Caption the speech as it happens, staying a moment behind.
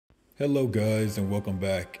Hello guys and welcome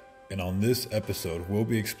back, and on this episode we'll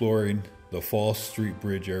be exploring the Fall Street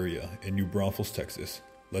Bridge area in New Braunfels, Texas.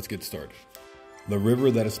 Let's get started. The river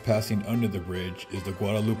that is passing under the bridge is the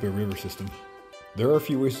Guadalupe River system. There are a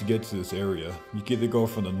few ways to get to this area. You can either go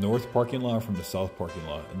from the north parking lot or from the south parking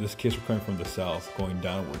lot. In this case we're coming from the south, going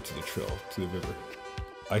downward to the trail, to the river.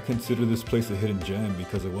 I consider this place a hidden gem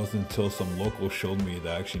because it wasn't until some locals showed me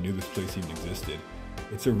that I actually knew this place even existed.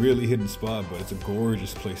 It's a really hidden spot, but it's a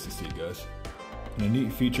gorgeous place to see, guys. And a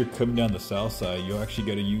neat feature coming down the south side, you'll actually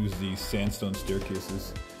get to use these sandstone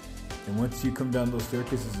staircases. And once you come down those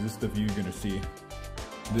staircases, this is the view you're going to see.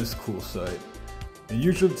 This cool sight. And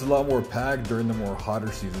usually it's a lot more packed during the more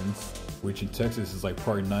hotter seasons, which in Texas is like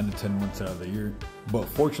probably 9 to 10 months out of the year. But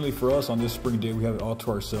fortunately for us, on this spring day, we have it all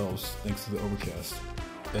to ourselves, thanks to the overcast.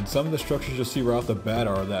 And some of the structures you'll see right off the bat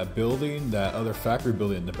are that building, that other factory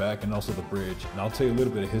building in the back, and also the bridge. And I'll tell you a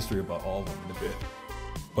little bit of history about all of them in a bit.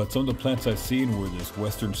 But some of the plants I've seen were this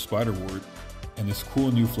western spiderwort and this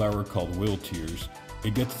cool new flower called willow tears.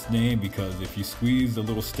 It gets its name because if you squeeze the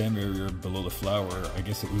little stem area below the flower, I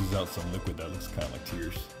guess it oozes out some liquid that looks kind of like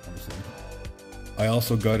tears, I'm assuming. I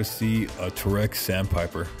also got to see a T-Rex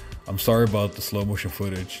sandpiper. I'm sorry about the slow motion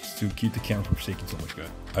footage, just to keep the camera from shaking so much,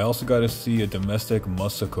 guys. I also got to see a domestic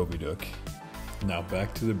muscovy duck. Now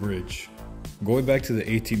back to the bridge. Going back to the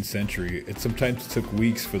 18th century, it sometimes took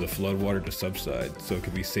weeks for the floodwater to subside, so it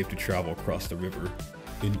could be safe to travel across the river.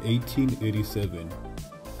 In 1887,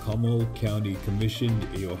 Comal County commissioned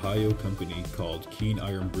a Ohio company called Keen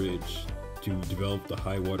Iron Bridge to develop the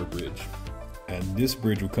high water bridge. And this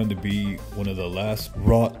bridge will come to be one of the last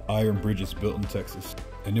wrought iron bridges built in Texas.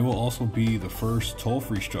 And it will also be the first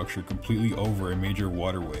toll-free structure completely over a major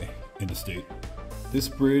waterway in the state. This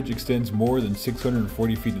bridge extends more than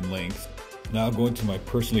 640 feet in length. Now going to my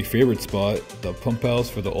personally favorite spot, the pump house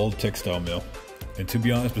for the old textile mill. And to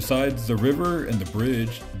be honest, besides the river and the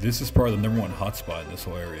bridge, this is probably the #1 hotspot in this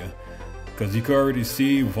whole area. Because you can already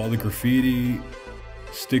see with all the graffiti,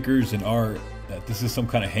 stickers, and art that this is some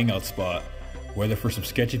kind of hangout spot, whether for some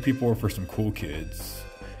sketchy people or for some cool kids.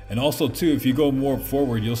 And also too, if you go more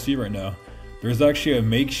forward, you'll see right now, there's actually a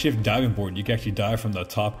makeshift diving board. You can actually dive from the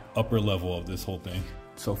upper level of this whole thing.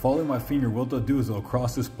 So following my finger, what they'll do is they'll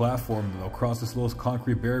cross this platform, and they'll cross this little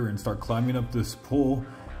concrete barrier and start climbing up this pole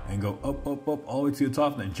and go up, up, up, all the way to the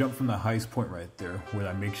top, and then jump from the highest point right there where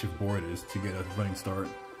that makeshift board is to get a running start.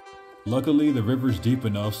 Luckily, the river's deep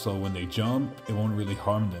enough so when they jump, it won't really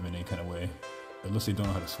harm them in any kind of way, unless they don't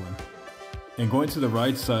know how to swim. And going to the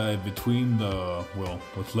right side between the, well,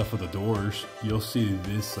 what's left of the doors, you'll see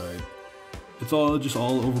this side. It's all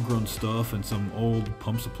overgrown stuff and some old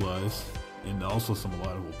pump supplies, and also a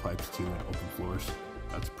lot of old pipes too and open floors.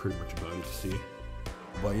 That's pretty much about it to see.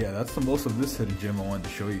 But yeah, that's the most of this hidden gem I wanted to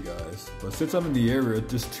show you guys. But since I'm in the area,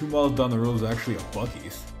 just 2 miles down the road is actually a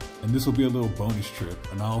Buc'ees. And this will be a little bonus trip,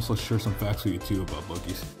 and I'll also share some facts with you too about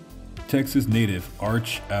Buc'ees. Texas native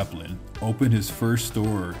Arch Applin opened his first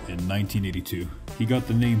store in 1982. He got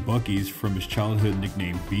the name Buc'ees from his childhood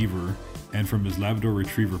nickname Beaver and from his Labrador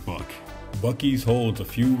Retriever Buck. Buc'ees holds a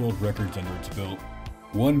few world records under its belt.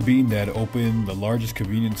 One being that it opened the largest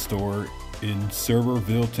convenience store in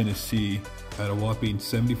Sevierville, Tennessee at a whopping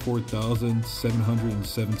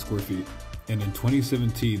 74,707 square feet. And in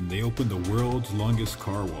 2017, they opened the world's longest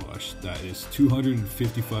car wash that is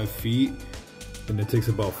 255 feet. And it takes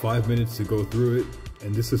about 5 minutes to go through it,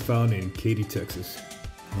 and this is found in Katy, Texas.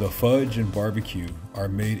 The fudge and barbecue are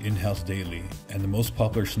made in-house daily, and the most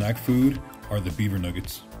popular snack food are the beaver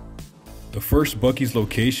nuggets. The first Buc'ees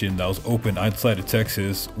location that was open outside of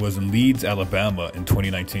Texas was in Leeds, Alabama in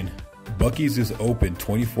 2019. Buc'ees is open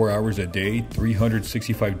 24 hours a day,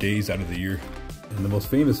 365 days out of the year. And the most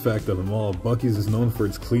famous fact of them all, Buc'ees is known for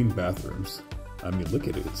its clean bathrooms. I mean, look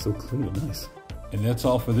at it, it's so clean and nice. And that's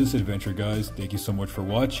all for this adventure, guys. Thank you so much for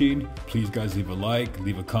watching. Please, guys, leave a like,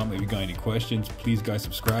 leave a comment if you got any questions. Please, guys,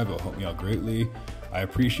 subscribe. It'll help me out greatly. I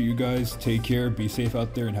appreciate you guys. Take care, be safe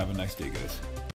out there, and have a nice day, guys.